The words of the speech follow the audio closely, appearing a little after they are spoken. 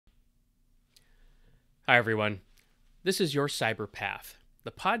Hi, everyone. This is your cyberpath,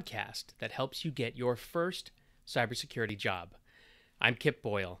 the podcast that helps you get your first cybersecurity job. I'm Kip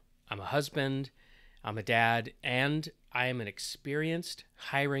Boyle. I'm a husband, I'm a dad, and I am an experienced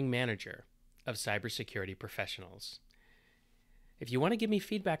hiring manager of cybersecurity professionals. If you want to give me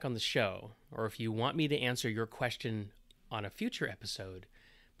feedback on the show, or if you want me to answer your question on a future episode,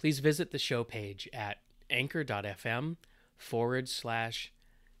 please visit the show page at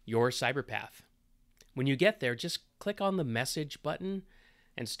anchor.fm/yourcyberpath. When you get there, just click on the message button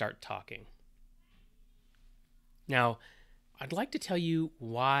and start talking. Now, I'd like to tell you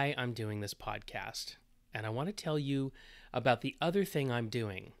why I'm doing this podcast, and I want to tell you about the other thing I'm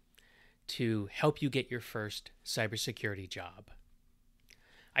doing to help you get your first cybersecurity job.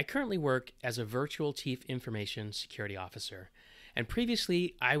 I currently work as a virtual chief information security officer, and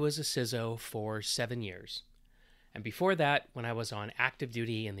previously I was a CISO for 7 years. And before that, when I was on active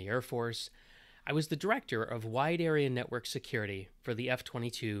duty in the Air Force, I was the director of wide area network security for the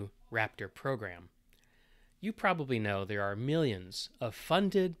F-22 Raptor program. You probably know there are millions of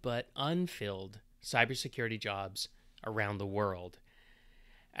funded but unfilled cybersecurity jobs around the world.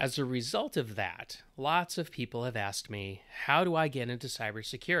 As a result of that, lots of people have asked me, how do I get into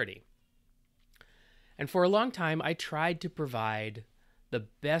cybersecurity? And for a long time, I tried to provide the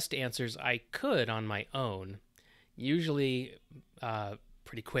best answers I could on my own, usually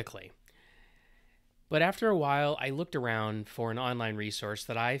pretty quickly. But after a while, I looked around for an online resource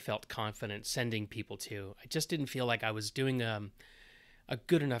that I felt confident sending people to. I just didn't feel like I was doing a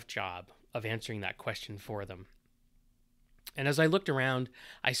good enough job of answering that question for them. And as I looked around,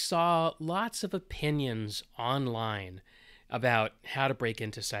 I saw lots of opinions online about how to break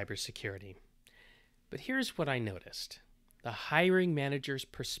into cybersecurity. But here's what I noticed. The hiring manager's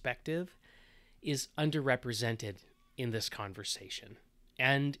perspective is underrepresented in this conversation.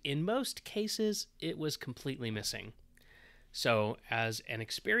 And in most cases, it was completely missing. So, as an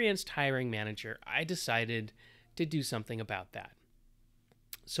experienced hiring manager, I decided to do something about that.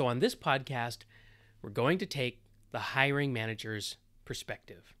 So on this podcast, we're going to take the hiring manager's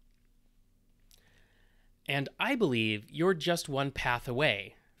perspective. And I believe you're just one path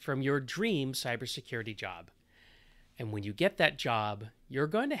away from your dream cybersecurity job. And when you get that job, you're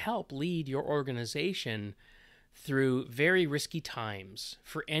going to help lead your organization through very risky times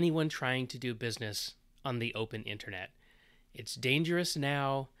for anyone trying to do business on the open internet. It's dangerous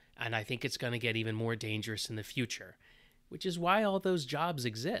now, and I think it's going to get even more dangerous in the future, which is why all those jobs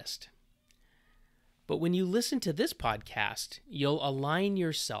exist. But when you listen to this podcast, you'll align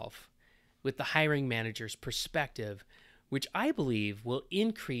yourself with the hiring manager's perspective, which I believe will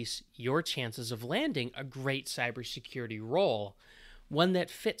increase your chances of landing a great cybersecurity role, one that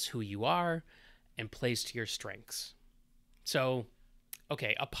fits who you are and plays to your strengths. So,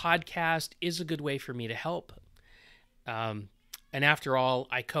 okay, a podcast is a good way for me to help. And after all,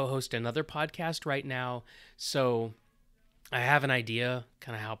 I co-host another podcast right now, so I have an idea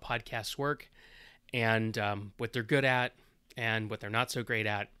kind of how podcasts work and what they're good at and what they're not so great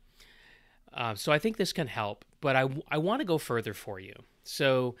at. So I think this can help, but I want to go further for you.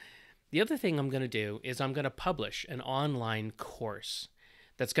 So the other thing I'm going to do is I'm going to publish an online course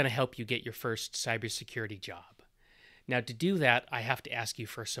that's going to help you get your first cybersecurity job. Now, to do that, I have to ask you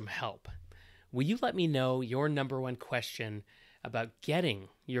for some help. Will you let me know your number one question about getting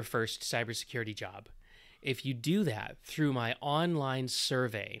your first cybersecurity job? If you do that through my online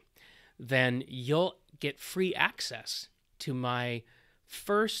survey, then you'll get free access to my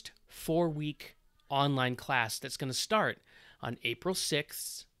first 4-week online class that's going to start on April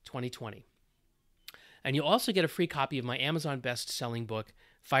 6th, 2020. And you'll also get a free copy of my Amazon best-selling book,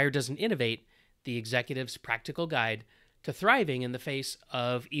 Fire Doesn't Innovate, The Executive's Practical Guide to Thriving in the Face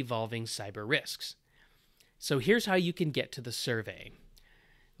of Evolving Cyber Risks. So here's how you can get to the survey.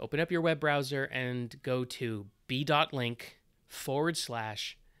 Open up your web browser and go to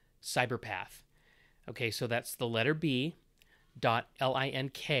b.link/cyberpath. Okay, so that's the letter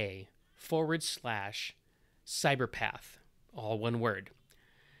b.link/cyberpath, all one word.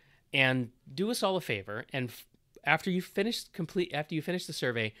 And do us all a favor, and after you finish the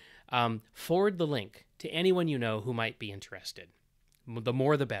survey, forward the link to anyone you know who might be interested. The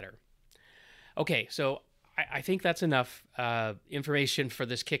more, the better. Okay, so I think that's enough information for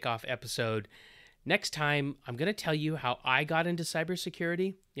this kickoff episode. Next time, I'm going to tell you how I got into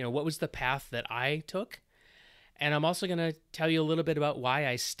cybersecurity. What was the path that I took, and I'm also going to tell you a little bit about why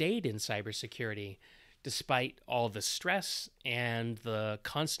I stayed in cybersecurity despite all the stress and the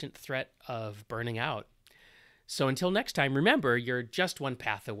constant threat of burning out. So until next time, remember, you're just one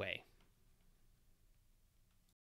path away.